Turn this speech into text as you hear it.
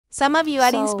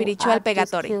Samaviwarin So spiritual I just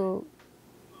pegatori. killed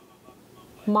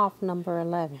moth number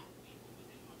 11.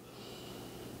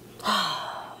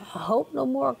 I hope no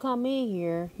more come in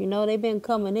here. You know, they've been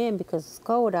coming in because it's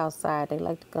cold outside. They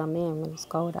like to come in when it's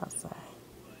cold outside.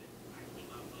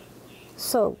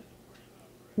 So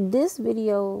this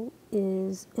video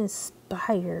is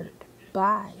inspired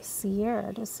by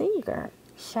Sierra the singer.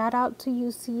 Shout out to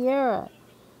you, Sierra,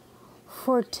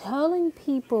 for telling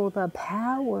people the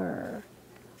power.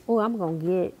 Oh, I'm going to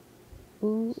get,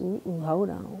 hold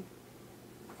on.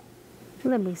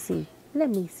 Let me see. Let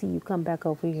me see you come back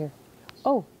over here.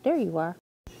 Oh, there you are.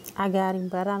 I got him,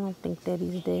 but I don't think that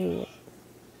he's dead.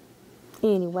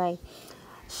 Anyway,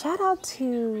 shout out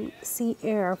to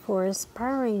Sierra for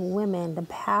inspiring women the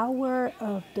power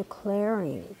of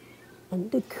declaring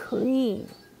and decreeing.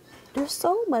 There's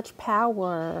so much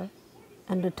power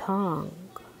in the tongue.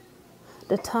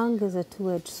 The tongue is a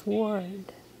two-edged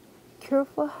sword.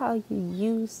 Careful how you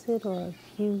use it or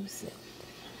abuse it.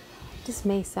 This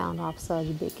may sound off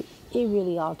subject, but it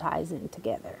really all ties in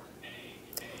together.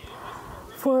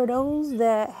 For those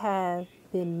that have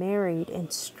been married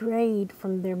and strayed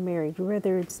from their marriage,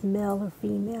 whether it's male or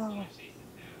female,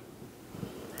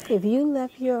 if you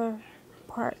left your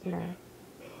partner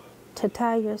to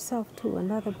tie yourself to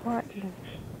another partner,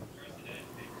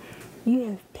 you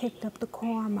have picked up the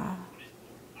karma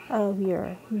of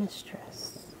your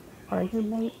mistress or your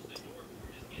mate,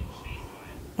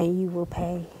 and you will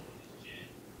pay.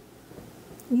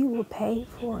 You will pay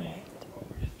for it.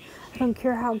 I don't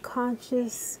care how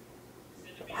conscious,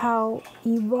 how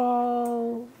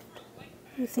evolved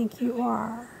you think you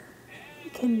are.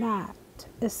 You cannot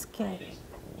escape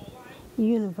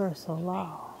universal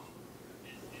law.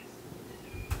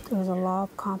 There's a law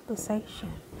of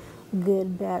compensation.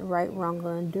 Good, bad, right, wrong,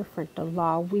 or indifferent. The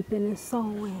law of weeping and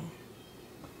sowing.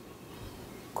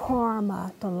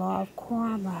 Karma, the law of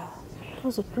karma.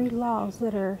 Those are three laws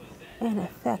that are in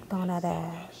effect on that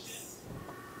ass.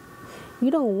 You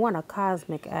don't want a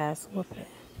cosmic ass whooping.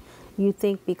 You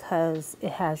think because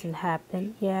it hasn't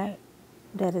happened yet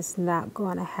that it's not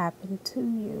going to happen to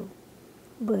you,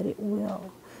 but it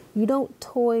will. You don't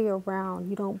toy around.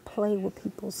 You don't play with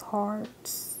people's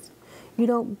hearts. You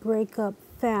don't break up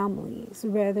families,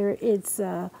 whether it's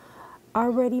a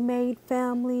already made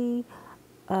family,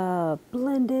 a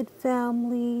blended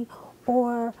family,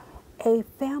 or a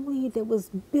family that was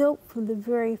built from the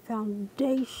very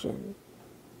foundation.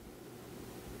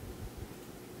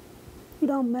 You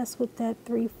don't mess with that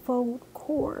threefold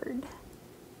cord.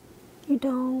 You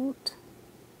don't.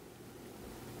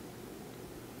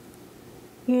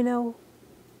 You know,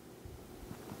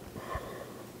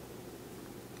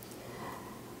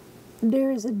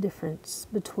 there is a difference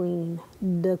between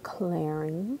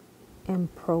declaring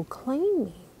and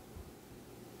proclaiming.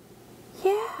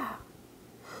 Yeah.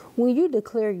 When you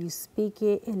declare, you speak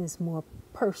it, and it's more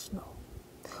personal.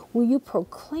 When you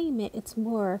proclaim it, it's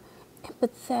more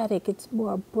empathetic, it's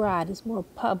more broad, it's more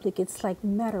public, it's like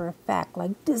matter of fact,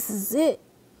 like this is it.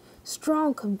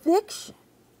 Strong conviction.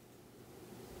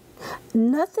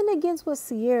 Nothing against what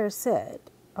Sierra said,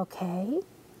 okay?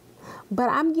 But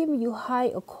I'm giving you high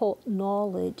occult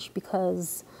knowledge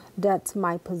because that's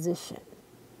my position.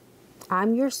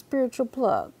 I'm your spiritual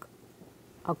plug,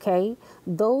 okay?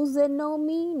 Those that know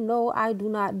me know I do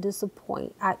not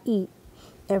disappoint. I eat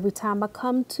every time I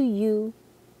come to you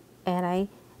and I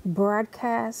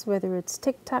broadcast, whether it's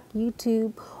TikTok,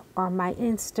 YouTube, or my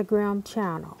Instagram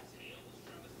channel.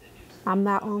 I'm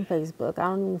not on Facebook. I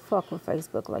don't even fuck with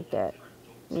Facebook like that,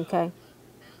 okay?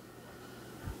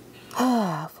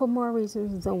 For more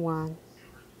reasons than one.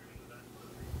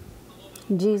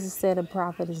 Jesus said a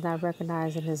prophet is not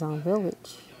recognized in his own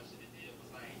village.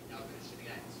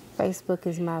 Facebook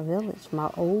is my village, my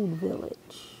old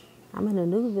village. I'm in a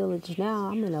new village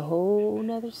now. I'm in a whole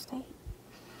nother state.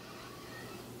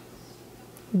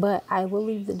 But I will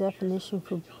leave the definition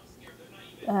for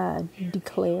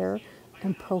declare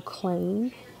and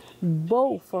proclaim.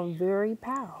 Both are very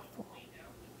powerful.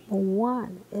 But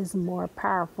one is more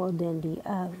powerful than the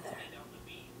other.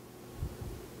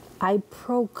 I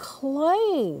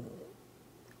proclaim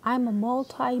I'm a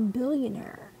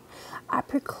multi-billionaire. I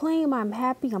proclaim I'm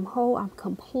happy, I'm whole, I'm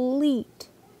complete.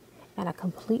 And I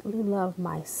completely love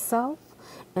myself.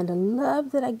 And the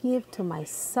love that I give to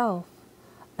myself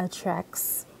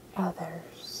attracts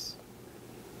others.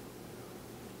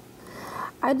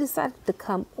 I decided to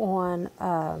come on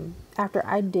after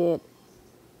I did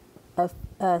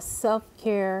a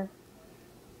self-care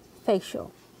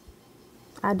facial.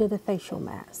 I did a facial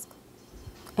mask.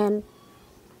 And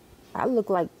I look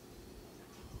like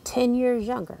 10 years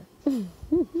younger.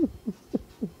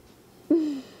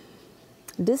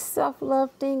 This self-love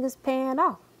thing is paying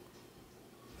off.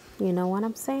 You know what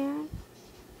I'm saying?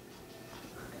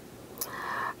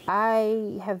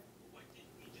 I have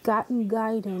gotten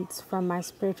guidance from my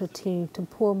spiritual team to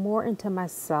pour more into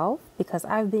myself because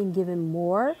I've been given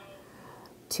more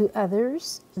to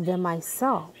others than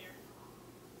myself.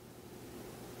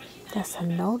 That's a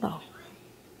no-no.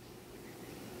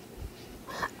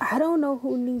 I don't know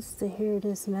who needs to hear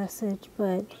this message,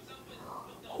 but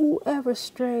whoever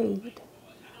strayed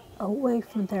away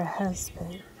from their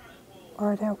husband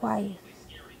or their wife,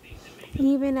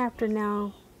 even after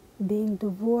now being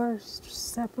divorced,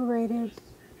 separated,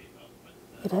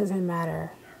 it doesn't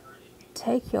matter.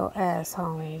 Take your ass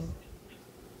home.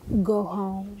 Go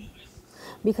home.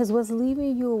 Because what's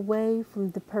leaving you away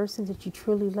from the person that you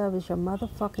truly love is your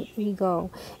motherfucking ego.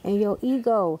 And your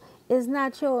ego is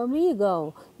not your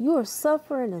amigo. You are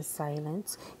suffering in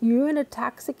silence. You're in a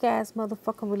toxic ass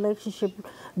motherfucking relationship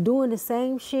doing the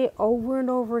same shit over and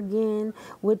over again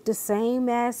with the same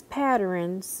ass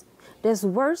patterns. That's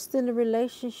worse than the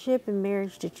relationship and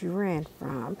marriage that you ran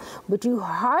from. But you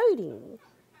hiding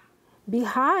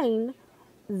behind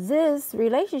this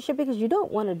relationship because you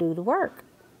don't want to do the work.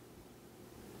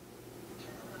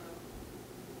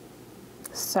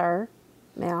 Sir,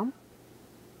 ma'am,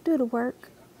 do the work.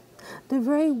 The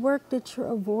very work that you're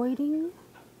avoiding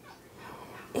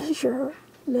is your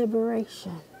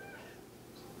liberation.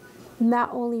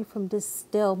 Not only from this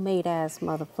stalemate ass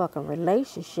motherfucking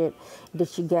relationship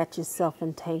that you got yourself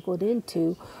entangled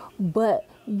into, but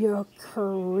your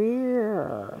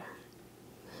career.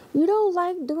 You don't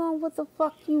like doing what the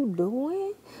fuck you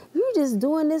doing? You just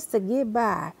doing this to get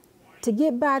by. To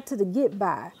get by to the get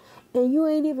by. And you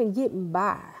ain't even getting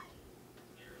by.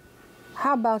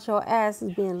 How about your ass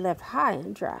is being left high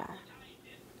and dry?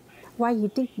 Why you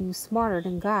think you smarter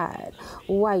than God?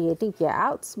 Why you think you're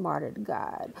outsmarted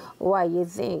God? Why you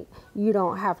think you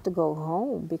don't have to go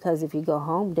home? Because if you go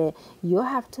home, then you'll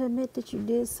have to admit that you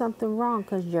did something wrong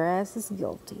because your ass is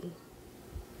guilty.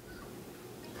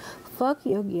 Fuck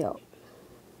your guilt.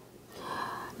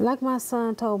 Like my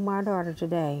son told my daughter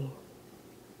today,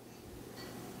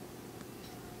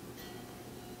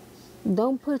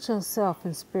 don't put yourself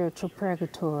in spiritual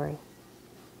purgatory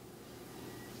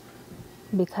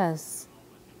because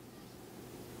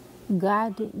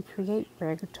God didn't create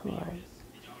purgatory.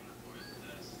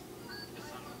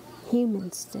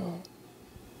 Humans did.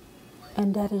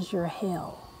 And that is your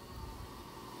hell.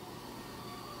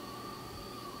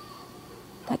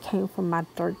 That came from my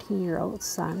 13-year-old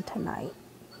son tonight.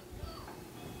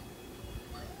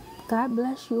 God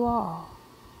bless you all.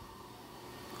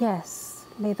 Yes,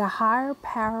 may the higher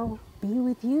power be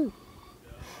with you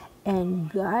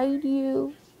and guide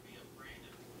you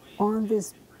on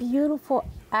this beautiful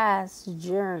ass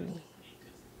journey.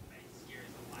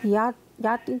 Y'all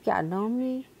think y'all know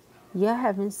me? Y'all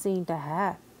haven't seen the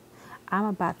half. I'm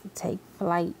about to take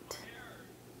flight.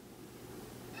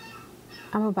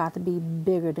 I'm about to be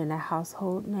bigger than a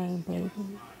household name, baby.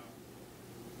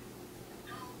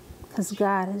 Because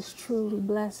God has truly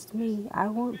blessed me. I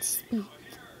won't speak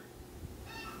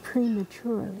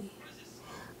prematurely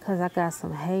because I got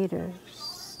some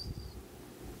haters.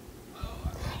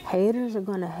 Haters are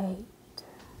going to hate.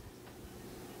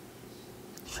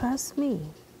 Trust me.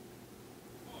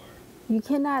 You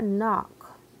cannot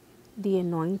knock the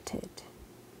anointed.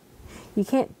 You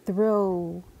can't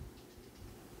throw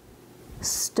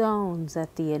stones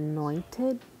at the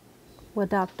anointed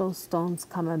without those stones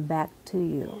coming back to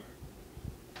you.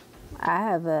 I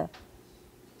have a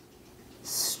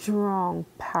strong,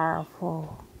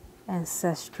 powerful,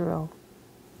 ancestral,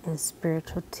 and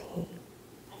spiritual team.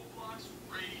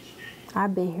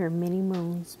 I've been here many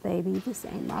moons, baby. This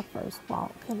ain't my first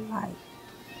walk in life.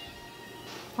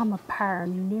 I'm a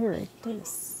pioneer at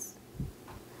this.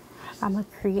 I'm a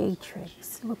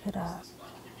creatrix. Look it up.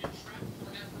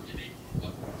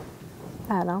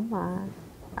 I don't mind.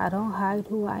 I don't hide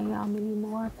who I am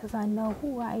anymore because I know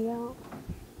who I am.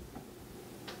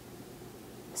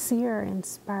 Sierra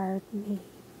inspired me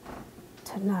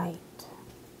tonight.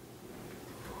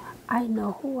 I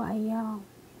know who I am.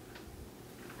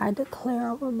 I declare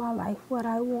over my life what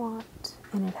I want,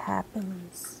 and it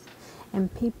happens.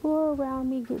 And people around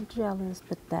me get jealous,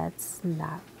 but that's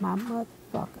not my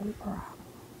motherfucking problem.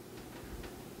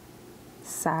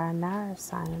 Sayonara,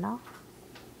 signing off.